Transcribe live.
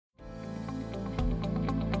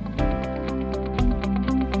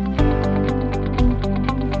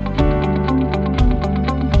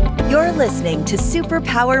You're listening to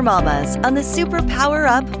Superpower Mamas on the Superpower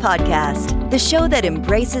Up podcast, the show that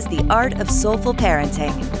embraces the art of soulful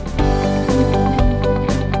parenting.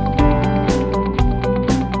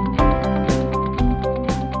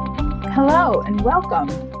 Hello and welcome.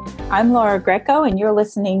 I'm Laura Greco and you're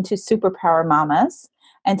listening to Superpower Mamas.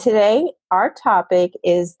 And today our topic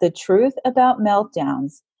is the truth about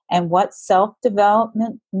meltdowns and what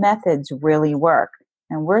self-development methods really work.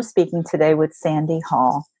 And we're speaking today with Sandy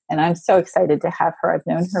Hall. And I'm so excited to have her. I've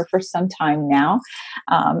known her for some time now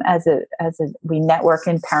we network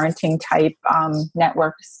in parenting type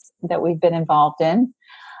networks that we've been involved in.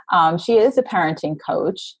 She is a parenting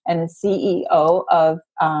coach and the CEO of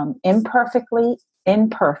Imperfect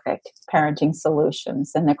Parenting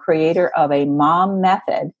Solutions and the creator of a mom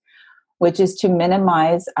method, which is to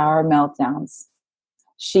minimize our meltdowns.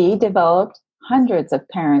 She developed hundreds of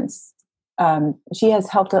parents. She has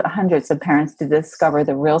helped hundreds of parents to discover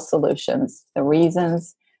the real solutions, the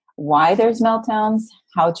reasons why there's meltdowns,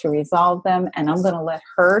 how to resolve them, and I'm going to let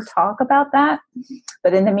her talk about that.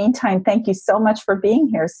 But in the meantime, thank you so much for being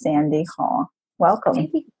here, Sandy Hall. Welcome.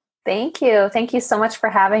 Thank you. Thank you so much for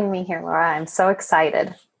having me here, Laura. I'm so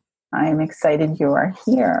excited. I'm excited you are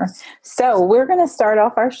here. So we're going to start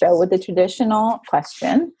off our show with the traditional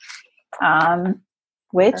question,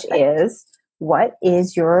 which Perfect. is, what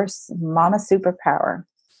is your mama superpower?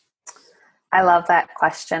 I love that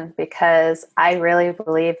question because I really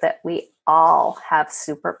believe that we all have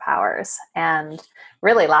superpowers and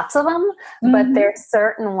really lots of them, but there are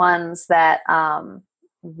certain ones that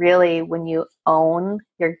really, when you own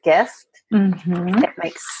your gift, it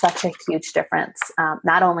makes such a huge difference,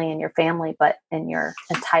 not only in your family, but in your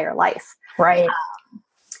entire life. Right.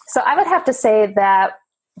 So I would have to say that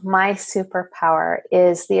my superpower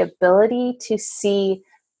is the ability to see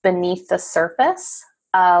beneath the surface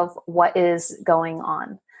of what is going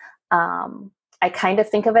on. I kind of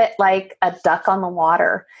think of it like a duck on the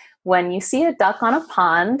water. When you see a duck on a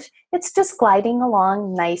pond, it's just gliding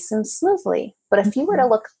along nice and smoothly. But if you were to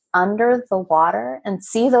look under the water and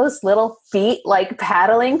see those little feet like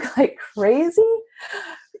paddling like crazy,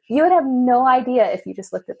 you would have no idea if you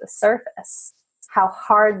just looked at the surface how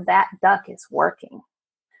hard that duck is working.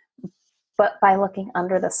 But by looking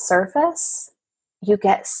under the surface, you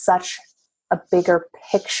get such a bigger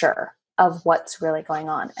picture of what's really going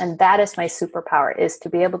on. And that is my superpower, is to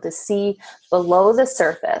be able to see below the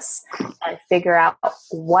surface and figure out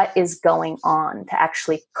what is going on to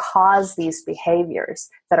actually cause these behaviors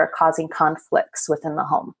that are causing conflicts within the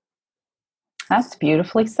home. That's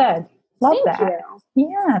beautifully said. Love Thank that. you.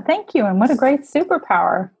 Yeah, thank you. And what a great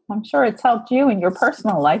superpower. I'm sure it's helped you in your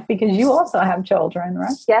personal life because you also have children,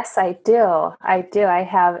 right? Yes, I do. I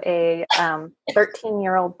have a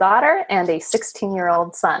 13-year-old daughter and a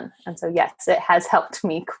 16-year-old son. And so, yes, it has helped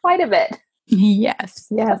me quite a bit. Yes.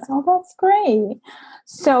 Oh, that's great.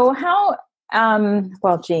 So how,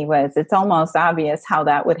 gee whiz, it's almost obvious how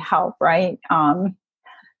that would help, right?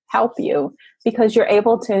 Help you because you're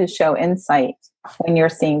able to show insight when you're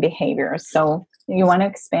seeing behaviors. So you want to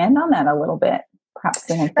expand on that a little bit, perhaps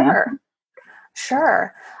an example?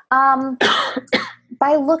 Sure.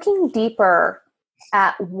 By looking deeper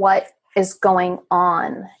at what is going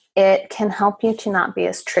on, it can help you to not be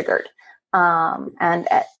as triggered and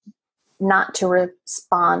not to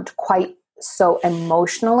respond quite so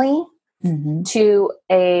emotionally to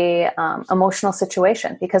a emotional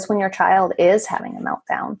situation. Because when your child is having a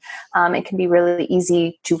meltdown, it can be really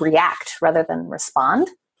easy to react rather than respond.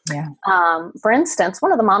 Yeah. For instance,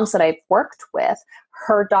 one of the moms that I've worked with,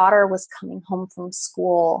 her daughter was coming home from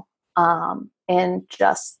school in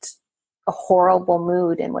just a horrible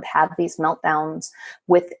mood and would have these meltdowns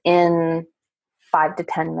within 5 to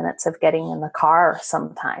 10 minutes of getting in the car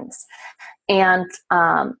sometimes. And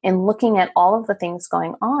in looking at all of the things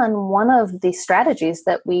going on, one of the strategies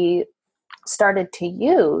that we started to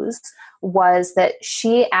use was that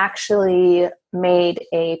she actually made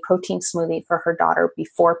a protein smoothie for her daughter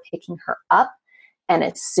before picking her up. And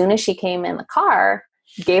as soon as she came in the car,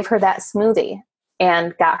 gave her that smoothie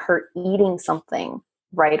and got her eating something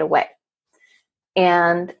right away.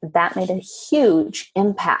 And that made a huge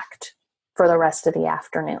impact for the rest of the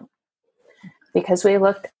afternoon because we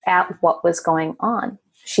looked at what was going on.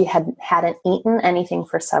 She hadn't eaten anything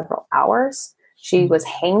for several hours. She was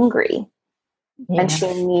hangry. Yeah. And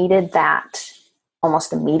she needed that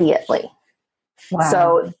almost immediately. Wow.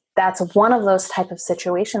 So that's one of those type of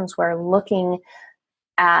situations where looking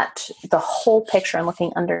at the whole picture and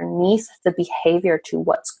looking underneath the behavior to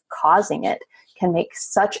what's causing it can make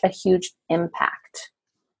such a huge impact.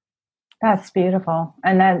 That's beautiful.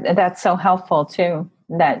 And that's so helpful too,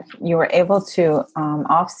 that you were able to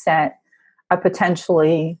offset a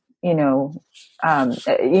potentially, these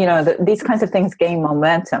kinds of things gain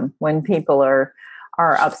momentum when people are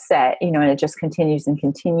upset, and it just continues and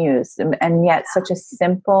continues. And yet such a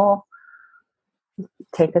simple,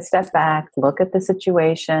 take a step back, look at the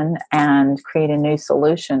situation and create a new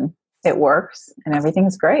solution. It works and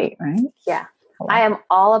everything's great, right? Yeah. I am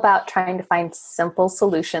all about trying to find simple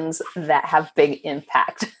solutions that have big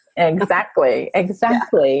impact. Exactly.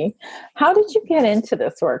 Yeah. How did you get into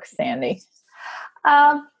this work, Sandy?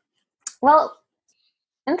 Well,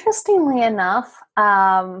 interestingly enough,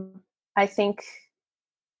 I think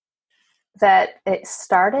that it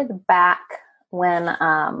started back when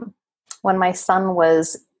my son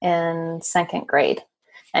was in second grade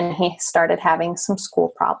and he started having some school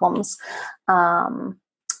problems.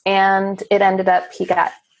 And it ended up, he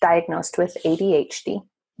got diagnosed with ADHD.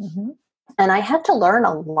 Mm-hmm. And I had to learn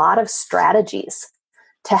a lot of strategies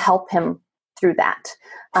to help him through that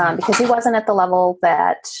because he wasn't at the level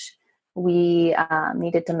that we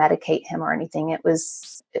needed to medicate him or anything. It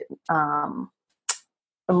was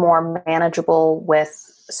more manageable with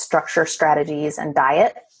structure, strategies, and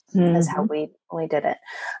diet is how we did it.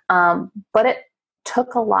 But it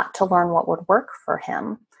took a lot to learn what would work for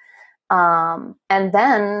him. And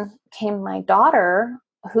then came my daughter,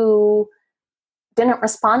 who didn't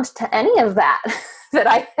respond to any of that that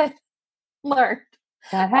I had learned.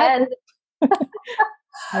 That happened.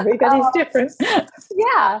 Everybody's different.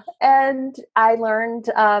 Yeah. And I learned,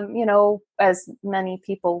 as many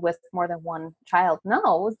people with more than one child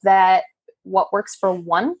know, that what works for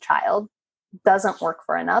one child doesn't work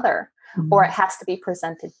for another, or it has to be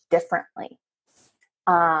presented differently.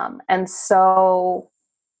 And so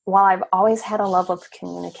while I've always had a love of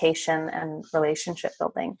communication and relationship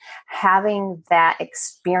building, having that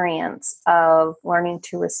experience of learning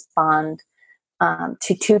to respond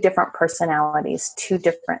to two different personalities, two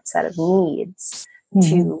different set of needs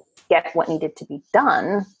to get what needed to be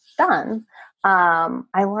done,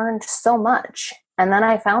 I learned so much. And then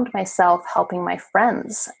I found myself helping my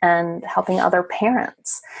friends and helping other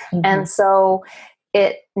parents. Mm-hmm. And so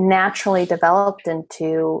it naturally developed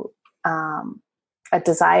into a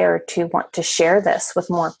desire to want to share this with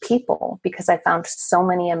more people, because I found so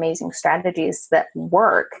many amazing strategies that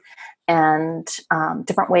work and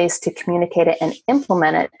different ways to communicate it and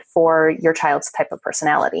implement it for your child's type of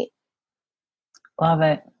personality. Love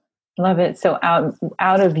it. Love it. So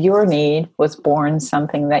out of your need was born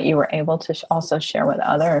something that you were able to also share with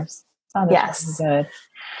others. Oh, yes. Really good.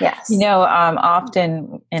 Yes.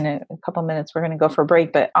 Often in a couple minutes, we're going to go for a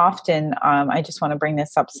break, but often I just want to bring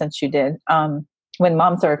this up since you did. When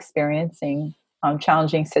moms are experiencing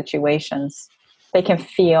challenging situations, they can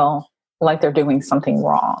feel like they're doing something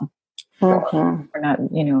wrong. Or not,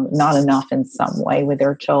 not enough in some way with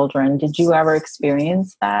their children. Did you ever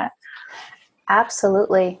experience that?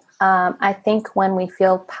 Absolutely. I think when we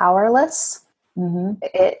feel powerless,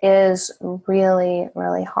 it is really,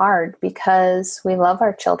 really hard, because we love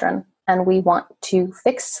our children and we want to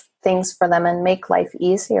fix things for them and make life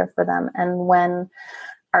easier for them. And when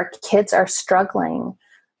our kids are struggling,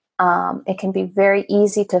 it can be very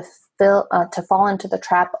easy to fall into the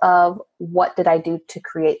trap of, what did I do to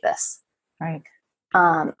create this? Right.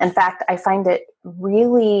 In fact, I find it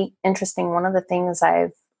really interesting. One of the things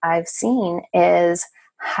I've seen is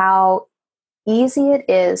how easy it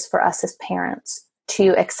is for us as parents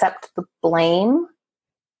to accept the blame,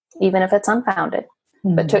 even if it's unfounded,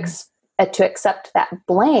 but to accept that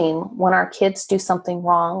blame when our kids do something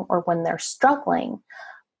wrong or when they're struggling.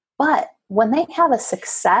 But when they have a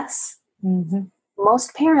success,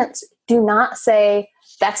 most parents do not say,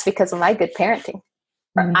 that's because of my good parenting,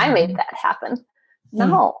 or I made that happen.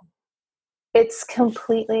 No, it's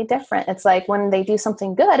completely different. It's like when they do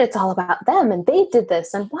something good, it's all about them and they did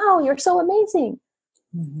this and wow, you're so amazing.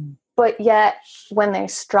 But yet when they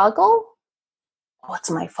struggle, oh,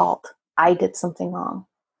 it's my fault. I did something wrong.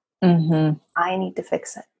 I need to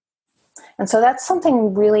fix it. And so that's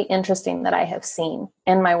something really interesting that I have seen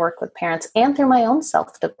in my work with parents and through my own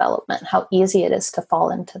self-development, how easy it is to fall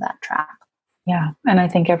into that trap. Yeah. And I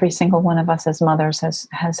think every single one of us as mothers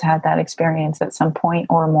has had that experience at some point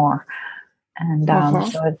or more. And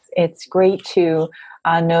so it's great to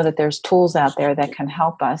know that there's tools out there that can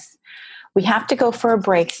help us. We have to go for a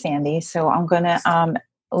break, Sandy. So I'm going to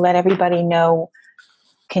let everybody know.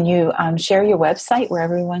 Can you share your website where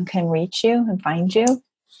everyone can reach you and find you?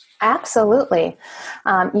 Absolutely.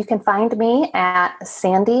 You can find me at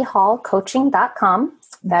sandyhallcoaching.com.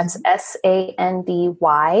 That's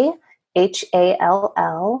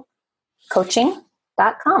SANDYHALL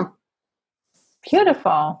coaching.com.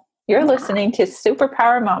 Beautiful. You're listening to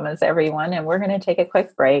Superpower Mamas, everyone, and we're going to take a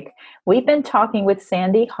quick break. We've been talking with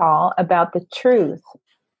Sandy Hall about the truth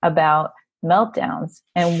about meltdowns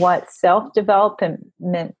and what self-development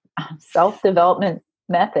methods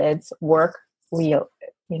work,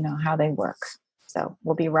 how they work. So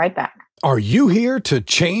we'll be right back. Are you here to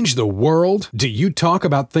change the world? Do you talk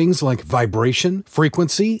about things like vibration,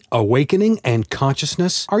 frequency, awakening, and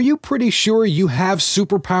consciousness? Are you pretty sure you have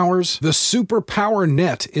superpowers? The Superpower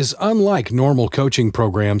Net is unlike normal coaching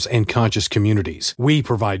programs and conscious communities. We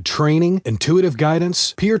provide training, intuitive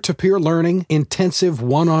guidance, peer-to-peer learning, intensive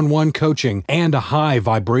one-on-one coaching, and a high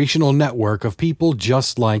vibrational network of people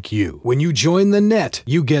just like you. When you join the net,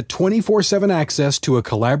 you get 24/7 access to a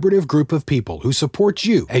collaborative group of people who support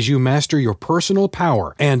you as you master your personal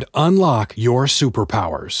power and unlock your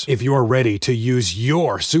superpowers. If you're ready to use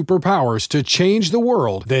your superpowers to change the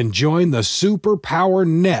world, then join the Superpower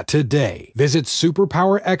Net today. Visit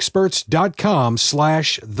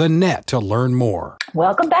superpowerexperts.com/thenet to learn more.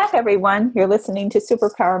 Welcome back, everyone. You're listening to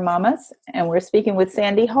Superpower Mamas, and we're speaking with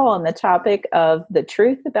Sandy Hall on the topic of the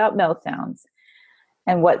truth about meltdowns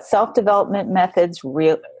and what self-development methods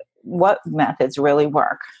really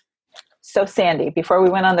work. So Sandy, before we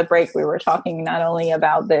went on the break, we were talking not only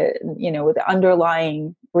about the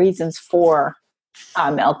underlying reasons for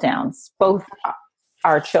meltdowns, both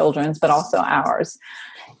our children's, but also ours.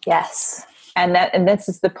 Yes. And this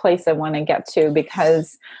is the place I want to get to,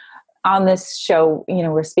 because on this show,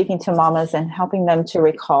 we're speaking to mamas and helping them to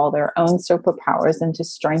recall their own superpowers and to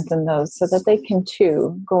strengthen those so that they can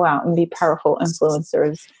too go out and be powerful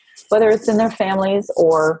influencers, whether it's in their families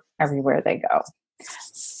or everywhere they go.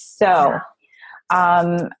 So,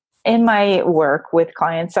 in my work with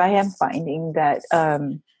clients, I am finding that, I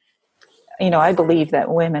believe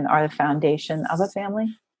that women are the foundation of a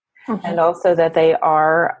family, mm-hmm. and also that they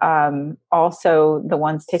are also the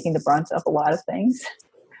ones taking the brunt of a lot of things.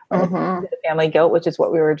 Mm-hmm. The family guilt, which is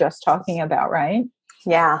what we were just talking about, right?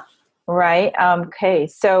 Yeah. Right. Okay.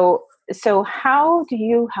 So how do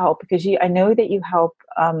you help? Because I know that you help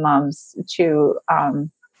moms to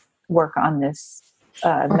work on this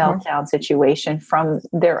meltdown situation from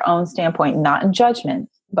their own standpoint, not in judgment,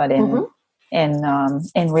 but in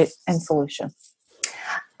solution.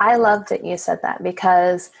 I love that you said that,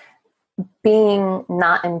 because being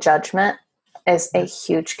not in judgment is a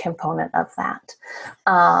huge component of that.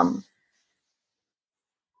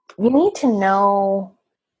 You need to know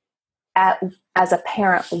as a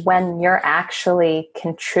parent when you're actually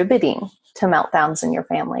contributing to meltdowns in your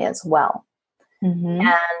family as well. Mm-hmm.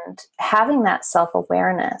 And having that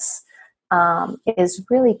self-awareness is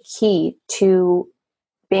really key to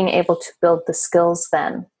being able to build the skills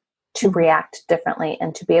then to react differently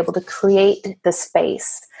and to be able to create the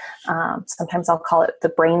space. Sometimes I'll call it the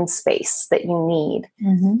brain space that you need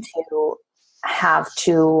mm-hmm. to have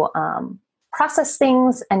to process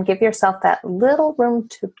things and give yourself that little room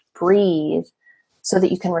to breathe so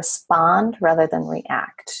that you can respond rather than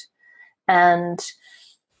react. And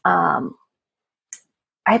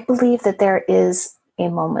I believe that there is a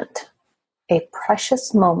moment, a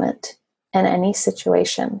precious moment in any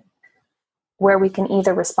situation where we can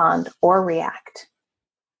either respond or react.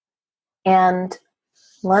 And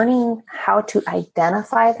learning how to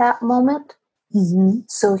identify that moment mm-hmm.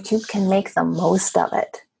 so you can make the most of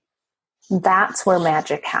it. That's where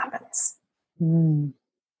magic happens. Mm.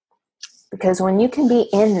 Because when you can be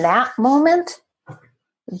in that moment,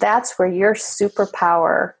 that's where your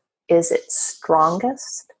superpower is its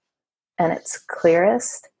strongest and its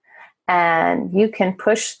clearest. And you can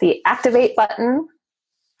push the activate button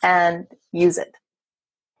and use it.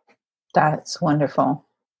 That's wonderful.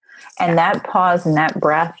 And that pause and that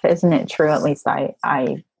breath, isn't it true? At least I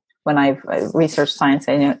when I've researched science,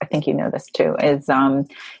 I think you know this too, is,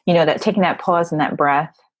 that taking that pause and that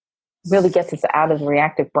breath really gets us out of the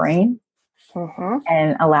reactive brain mm-hmm.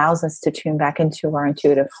 and allows us to tune back into our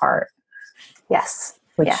intuitive heart. Yes.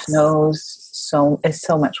 Which is so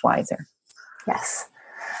much wiser. Yes.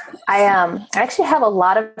 I actually have a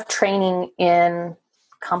lot of training in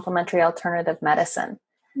complementary alternative medicine.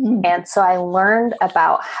 Mm. And so I learned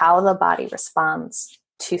about how the body responds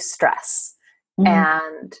to stress. Mm.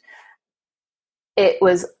 And it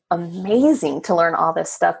was amazing to learn all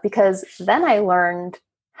this stuff, because then I learned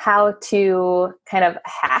how to kind of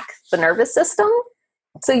hack the nervous system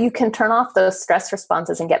so you can turn off those stress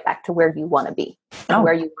responses and get back to where you want to be and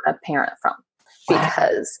where you want to parent from.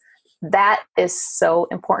 Because that is so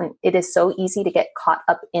important. It is so easy to get caught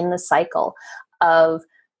up in the cycle of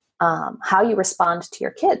how you respond to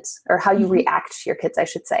your kids, or how you mm-hmm. react to your kids, I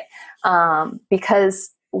should say.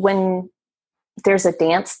 Because when there's a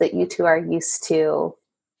dance that you two are used to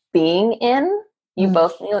being in, you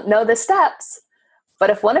both know the steps. But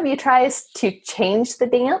if one of you tries to change the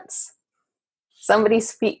dance,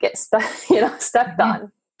 somebody's feet get stepped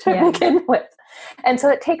on to begin with. And so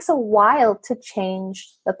it takes a while to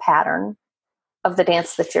change the pattern of the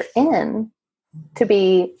dance that you're in to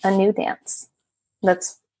be a new dance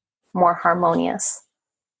that's more harmonious,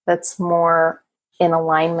 that's more in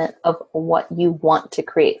alignment of what you want to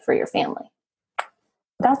create for your family.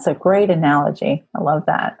 That's a great analogy. I love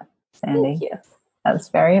that, Sandy. Thank you. That's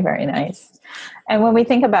very, very nice. And when we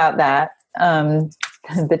think about that,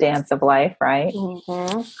 the dance of life, right?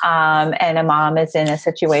 And a mom is in a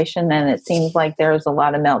situation and it seems like there's a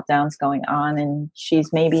lot of meltdowns going on and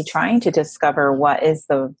she's maybe trying to discover what is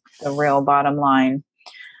the real bottom line.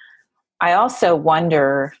 I also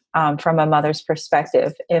wonder, from a mother's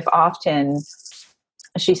perspective, if often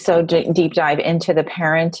she's so deep dive into the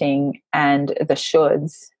parenting and the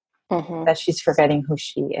shoulds that she's forgetting who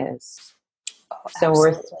she is. So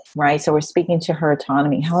we're speaking to her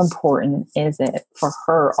autonomy. How important is it for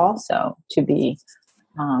her also to be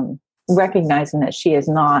recognizing that she is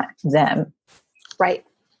not them? Right.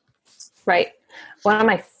 One of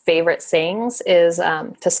my favorite sayings is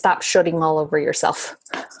to stop shooting all over yourself.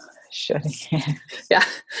 Shooting. Yeah.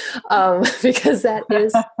 Because that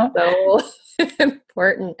is so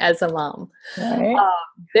important as a mom. Right.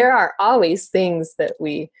 There are always things that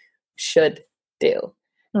we should do.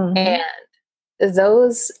 And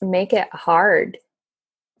those make it hard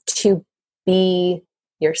to be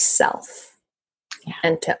yourself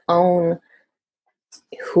and to own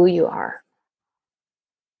who you are,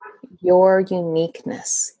 your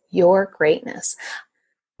uniqueness, your greatness.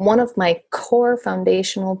 One of my core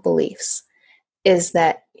foundational beliefs is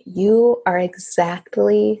that you are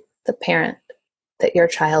exactly the parent that your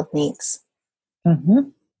child needs.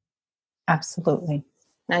 Absolutely.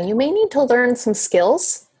 Now, you may need to learn some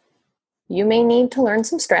skills. You may need to learn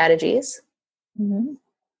some strategies. And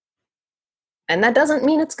that doesn't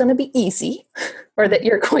mean it's going to be easy or that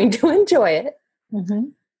you're going to enjoy it.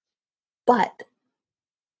 But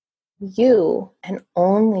you and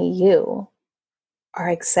only you are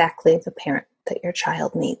exactly the parent that your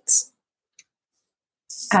child needs.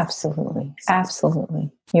 Absolutely. Absolutely.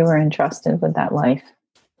 You were entrusted with that life.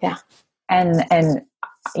 Yeah. And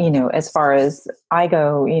as far as I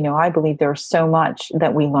go, I believe there's so much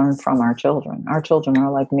that we learn from our children. Our children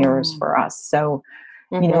are like mirrors for us. So,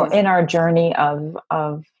 in our journey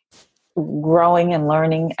of growing and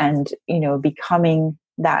learning and, becoming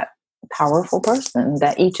that powerful person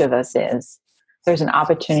that each of us is, there's an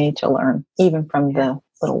opportunity to learn even from the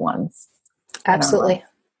little ones. Absolutely.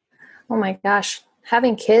 Oh my gosh.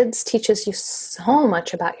 Having kids teaches you so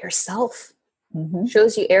much about yourself.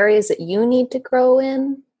 Shows you areas that you need to grow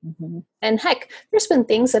in. And heck, there's been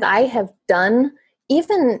things that I have done,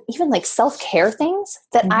 even like self-care things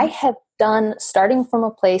that I have done starting from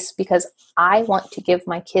a place because I want to give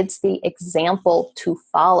my kids the example to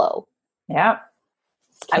follow. Yeah.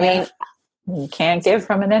 I mean, you can't give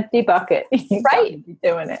from an empty bucket. You gotta be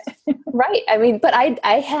doing it. Right. I mean, but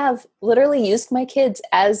I have literally used my kids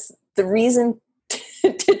as the reason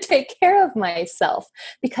to take care of myself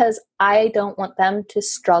because I don't want them to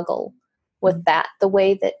struggle with that the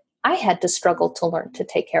way that I had to struggle to learn to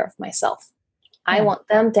take care of myself. I want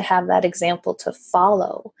them to have that example to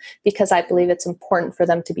follow because I believe it's important for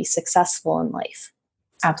them to be successful in life.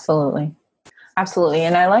 Absolutely. Absolutely.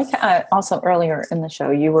 And I like also earlier in the show,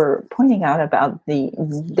 you were pointing out about the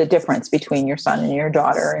difference between your son and your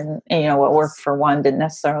daughter and, what worked for one didn't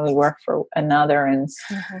necessarily work for another. And,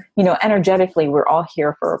 energetically, we're all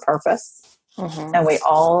here for a purpose and we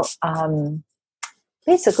all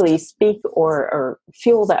basically speak or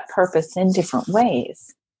fuel that purpose in different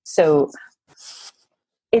ways. So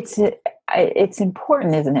it's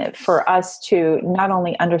important, isn't it, for us to not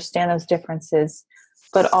only understand those differences,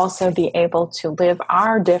 but also be able to live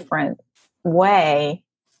our different way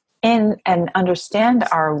in and understand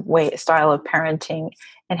our style of parenting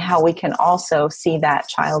and how we can also see that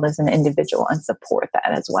child as an individual and support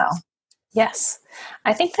that as well. Yes.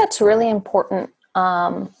 I think that's really important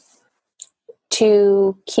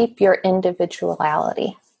to keep your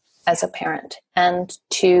individuality as a parent and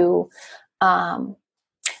to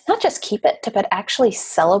not just keep it, but actually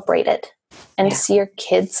celebrate it. And see your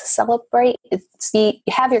kids celebrate,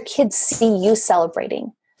 have your kids see you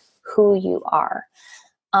celebrating who you are.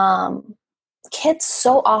 Kids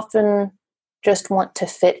so often just want to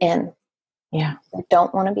fit in. Yeah. They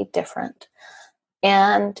don't want to be different.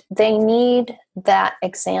 And they need that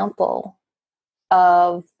example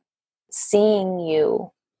of seeing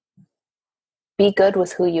you be good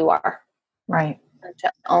with who you are. Right. And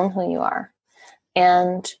to own who you are.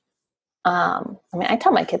 And I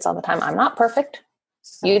tell my kids all the time, I'm not perfect.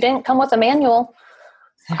 You didn't come with a manual.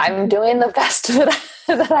 I'm doing the best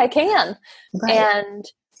that I can. Right. And,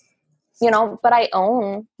 but I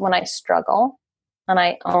own when I struggle and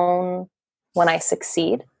I own when I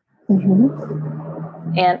succeed.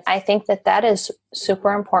 Mm-hmm. And I think that is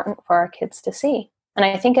super important for our kids to see. And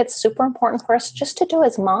I think it's super important for us just to do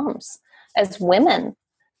as moms, as women,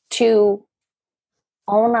 to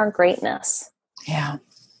own our greatness. Yeah.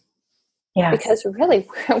 Yes. Because really,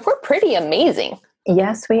 we're pretty amazing.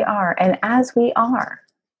 Yes, we are. And as we are,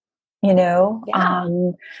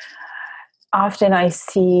 often I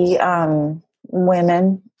see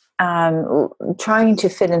women trying to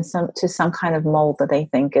fit in some kind of mold that they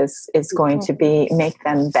think is going to make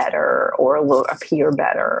them better or appear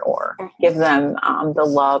better or give them the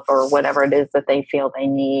love or whatever it is that they feel they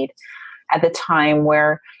need at the time,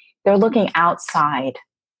 where they're looking outside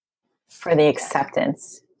for the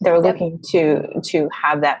acceptance. They're looking to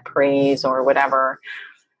have that praise or whatever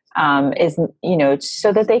so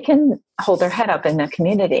that they can hold their head up in the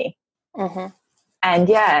community. Mm-hmm. And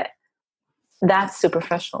yet that's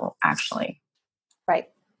superficial, actually. Right.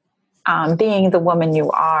 Being the woman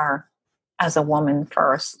you are as a woman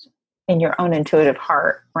first in your own intuitive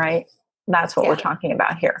heart, right? That's what we're talking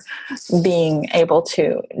about here. Being able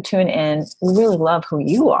to tune in, really love who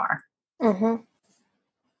you are. Mm-hmm.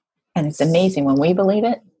 And it's amazing when we believe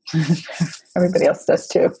it. Everybody else does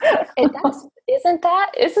too. It does. Isn't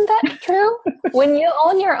that true? When you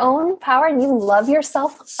own your own power and you love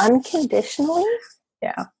yourself unconditionally,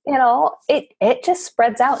 it just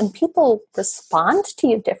spreads out and people respond to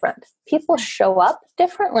you different. People show up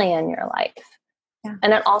differently in your life. Yeah.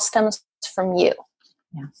 And it all stems from you.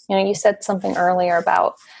 Yeah. You said something earlier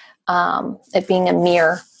about it being a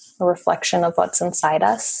mirror, a reflection of what's inside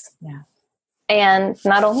us. Yeah. And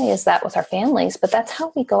not only is that with our families, but that's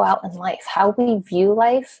how we go out in life, how we view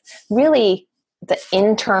life, really the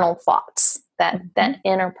internal thoughts, that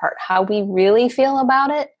inner part, how we really feel about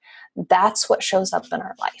it, that's what shows up in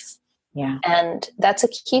our life. Yeah. And that's a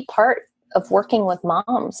key part of working with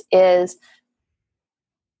moms, is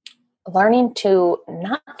learning to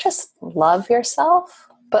not just love yourself,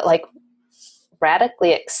 but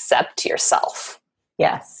radically accept yourself.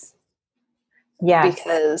 Yes. Yeah.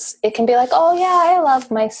 Because it can be like, oh yeah, I love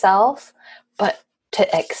myself, but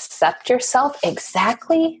to accept yourself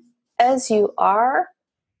exactly as you are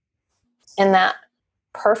in that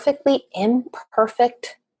perfectly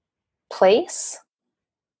imperfect place.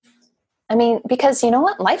 Because you know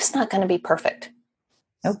what? Life's not going to be perfect.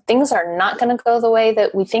 Nope. Things are not going to go the way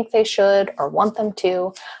that we think they should or want them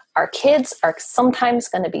to. Our kids are sometimes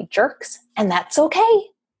going to be jerks, and that's okay.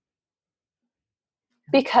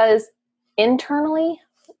 Because internally,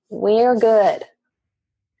 we're good.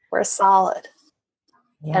 We're solid.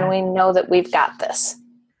 Yeah. And we know that we've got this.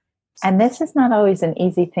 And this is not always an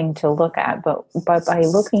easy thing to look at, but by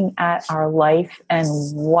looking at our life and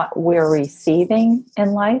what we're receiving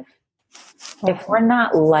in life, if we're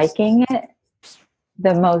not liking it,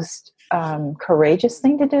 the most courageous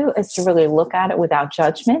thing to do is to really look at it without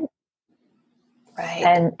judgment.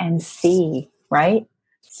 Right. And see, right?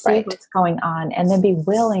 See what's going on, and then be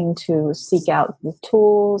willing to seek out the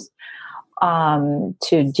tools, to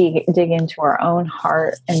dig into our own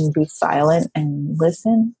heart and be silent and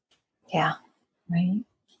listen. Yeah. Right.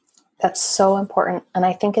 That's so important. And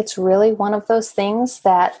I think it's really one of those things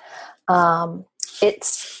that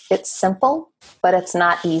it's simple, but it's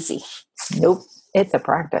not easy. Nope. It's a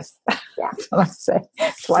practice. Yeah.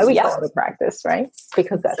 That's why we call it a practice, right?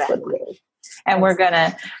 Because that's what it is. And we're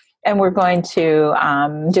going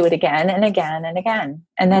to do it again and again and again.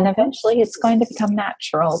 And then eventually it's going to become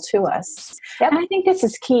natural to us. Yep. And I think this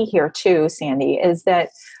is key here too, Sandy, is that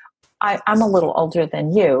I'm a little older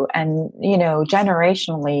than you. And,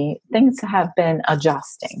 generationally, things have been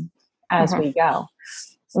adjusting as we go.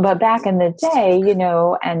 But back in the day,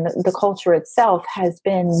 and the culture itself has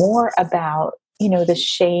been more about, the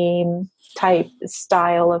shame type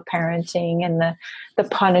style of parenting and the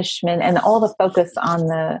punishment and all the focus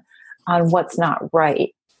on what's not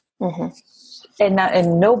right. Mm-hmm.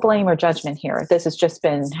 And no blame or judgment here. This has just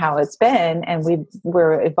been how it's been. And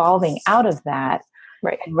we're evolving out of that.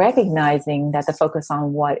 Right. And recognizing that the focus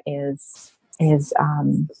on what is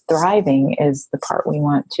thriving is the part we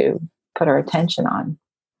want to put our attention on.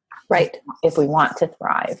 Right. If we want to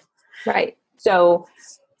thrive. Right. So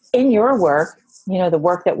in your work, the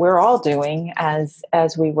work that we're all doing as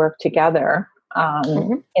we work together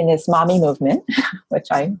in this mommy movement, which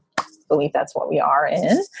I believe that's what we are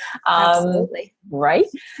in. Absolutely. Right.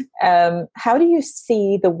 How do you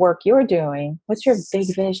see the work you're doing? What's your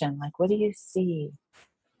big vision? What do you see?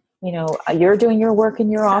 you're doing your work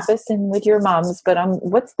in your office and with your moms, but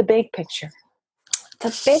what's the big picture?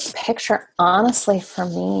 The big picture, honestly, for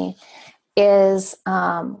me is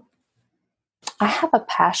I have a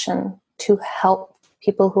passion to help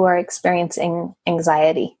people who are experiencing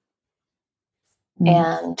anxiety.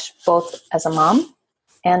 And both as a mom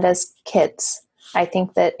and as kids, I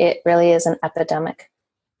think that it really is an epidemic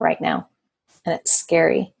right now. And it's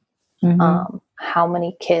scary how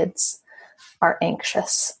many kids are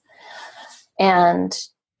anxious. And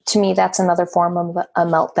to me, that's another form of a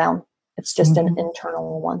meltdown. It's just an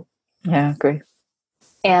internal one. Yeah, I agree.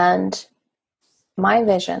 And my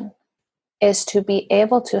vision is to be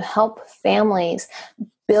able to help families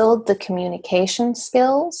build the communication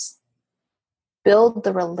skills, build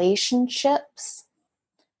the relationships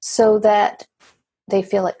so that they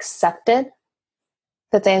feel accepted,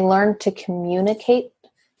 that they learn to communicate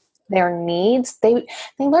their needs. They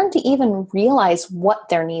learn to even realize what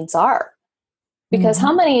their needs are. Because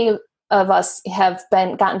how many of us have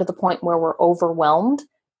gotten to the point where we're overwhelmed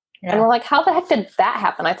and we're like, how the heck did that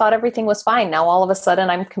happen? I thought everything was fine. Now all of a sudden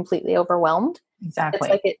I'm completely overwhelmed. Exactly. It's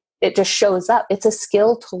like it just shows up. It's a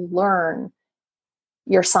skill to learn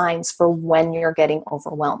your signs for when you're getting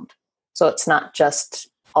overwhelmed. So it's not just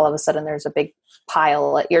all of a sudden there's a big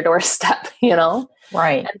pile at your doorstep,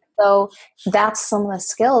 Right. And so that's some of the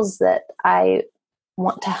skills that I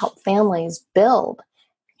want to help families build.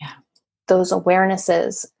 Yeah. Those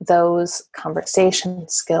awarenesses, those conversation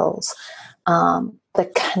skills, the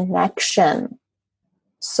connection,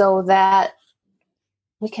 so that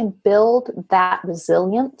we can build that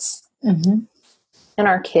resilience in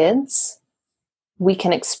our kids. We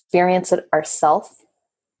can experience it ourselves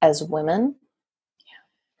as women.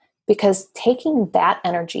 Because taking that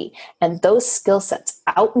energy and those skill sets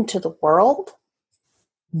out into the world,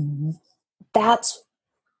 that's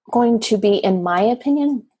going to be, in my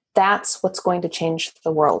opinion, that's what's going to change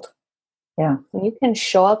the world. Yeah. When you can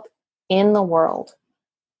show up in the world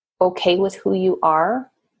okay with who you are,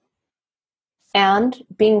 and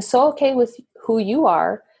being so okay with who you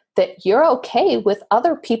are that you're okay with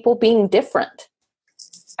other people being different.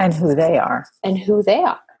 And who they are.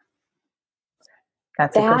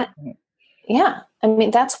 That's a good point. Yeah. I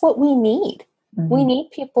mean, that's what we need. We need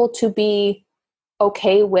people to be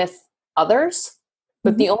okay with others,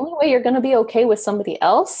 but the only way you're going to be okay with somebody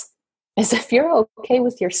else is if you're okay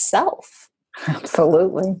with yourself.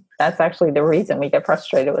 Absolutely. That's actually the reason we get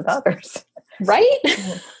frustrated with others. Right?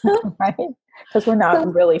 Right? Because we're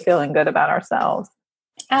not really feeling good about ourselves.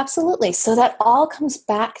 Absolutely. So that all comes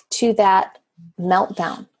back to that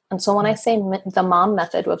meltdown. And so when I say the mom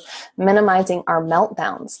method of minimizing our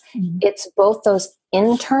meltdowns, it's both those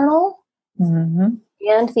internal and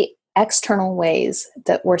the external ways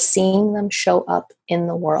that we're seeing them show up in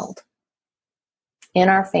the world, in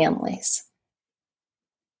our families.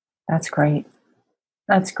 That's great.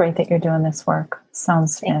 That's great that you're doing this work.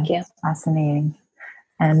 Sounds fascinating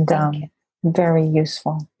and very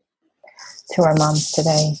useful to our moms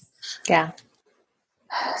today. Yeah.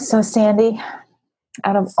 So Sandy,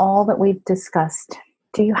 out of all that we've discussed,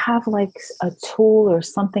 do you have like a tool or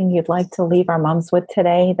something you'd like to leave our moms with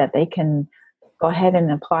today that they can go ahead and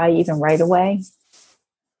apply even right away?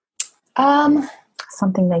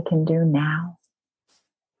 Something they can do now?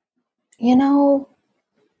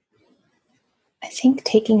 I think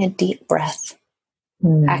taking a deep breath,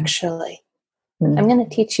 actually. I'm going to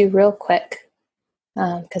teach you real quick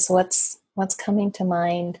because what's coming to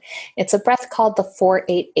mind, it's a breath called the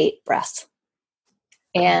 4-8-8 breath.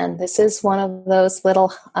 And this is one of those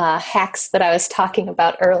little hacks that I was talking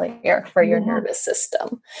about earlier for your nervous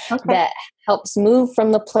system that helps move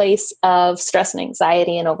from the place of stress and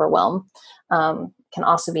anxiety and overwhelm. Can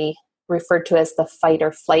also be referred to as the fight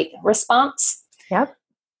or flight response. Yep.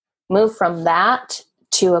 Move from that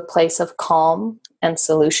to a place of calm and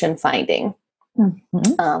solution finding,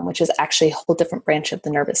 which is actually a whole different branch of the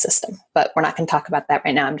nervous system. But we're not going to talk about that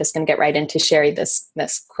right now. I'm just going to get right into sharing this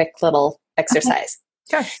quick little exercise.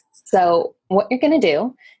 Sure. So what you're going to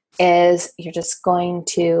do is you're just going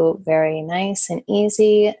to, very nice and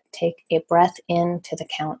easy, take a breath in to the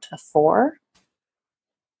count of 4.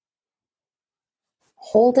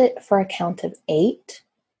 Hold it for a count of 8.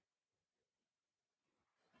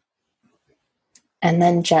 And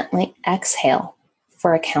then gently exhale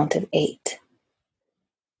for a count of 8.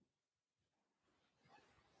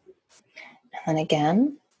 And then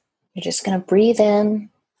again, you're just going to breathe in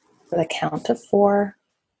for the count of 4.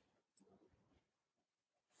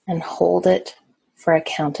 And hold it for a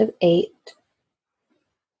count of 8.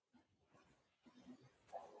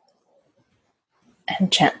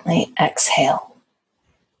 And gently exhale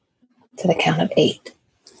to the count of 8.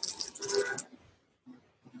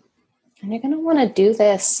 And you're going to want to do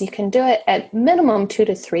this. You can do it at minimum 2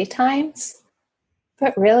 to 3 times,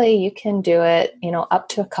 but really you can do it, up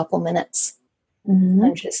to a couple minutes.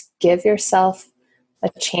 And just give yourself a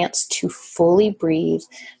chance to fully breathe,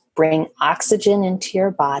 bring oxygen into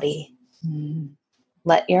your body,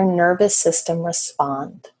 let your nervous system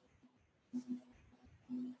respond.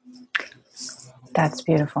 That's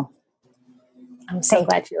beautiful. I'm so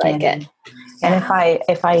glad you like it. And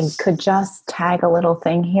if I could just tag a little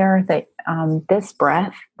thing here, that this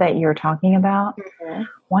breath that you're talking about,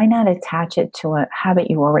 why not attach it to a habit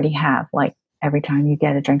you already have, like every time you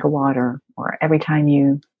get a drink of water or every time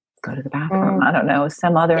you go to the bathroom, I don't know,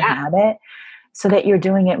 some other habit, so that you're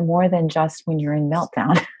doing it more than just when you're in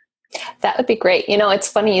meltdown. That would be great. It's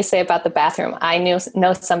funny you say about the bathroom. I know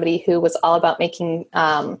somebody who was all about making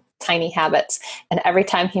tiny habits. And every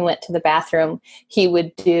time he went to the bathroom, he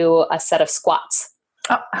would do a set of squats.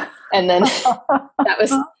 And then that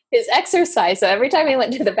was his exercise. So every time he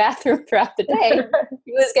went to the bathroom throughout the day,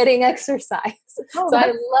 he was getting exercise. So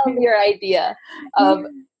I love your idea of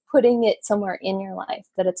putting it somewhere in your life,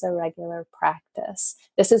 that it's a regular practice.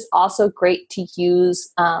 This is also great to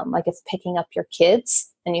use, like if picking up your kids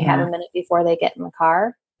and you have a minute before they get in the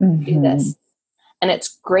car, do this. And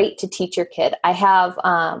it's great to teach your kid. I have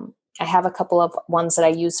a couple of ones that I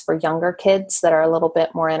use for younger kids that are a little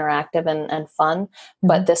bit more interactive and fun.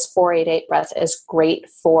 But this 4-8-8 breath is great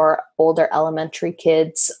for older elementary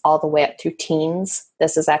kids all the way up through teens.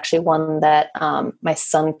 This is actually one that my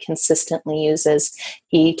son consistently uses.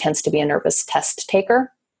 He tends to be a nervous test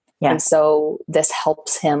taker. And so this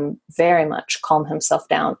helps him very much calm himself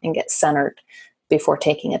down and get centered before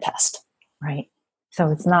taking a test. Right. So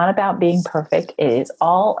it's not about being perfect. It is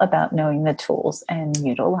all about knowing the tools and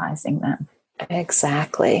utilizing them.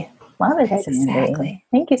 Exactly. Love it, Sandy. Exactly.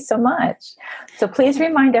 Thank you so much. So please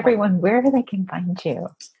remind everyone where they can find you.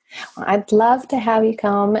 Well, I'd love to have you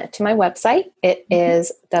come to my website. It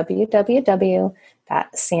is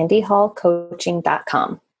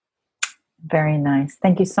www.sandyhallcoaching.com. Very nice.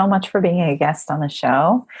 Thank you so much for being a guest on the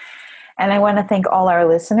show. And I want to thank all our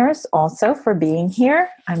listeners also for being here.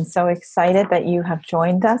 I'm so excited that you have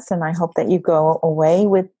joined us, and I hope that you go away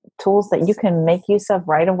with tools that you can make use of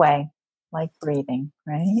right away, like breathing,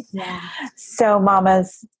 right? Yeah. So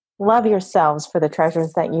mamas, love yourselves for the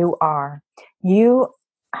treasures that you are. You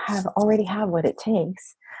already have what it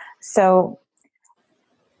takes. So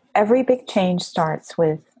every big change starts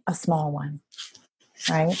with a small one,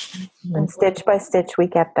 right? And stitch by stitch we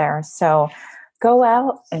get there. So go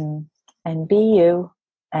out and be you,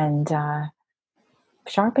 and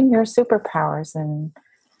sharpen your superpowers and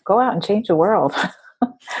go out and change the world. Awesome.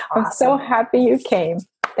 I'm so happy you came.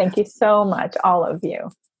 Thank you so much, all of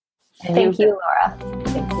you. And Thank you, Laura.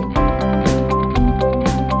 Thank you.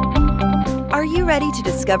 Are you ready to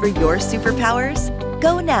discover your superpowers?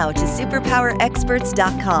 Go now to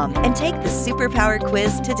superpowerexperts.com and take the superpower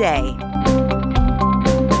quiz today.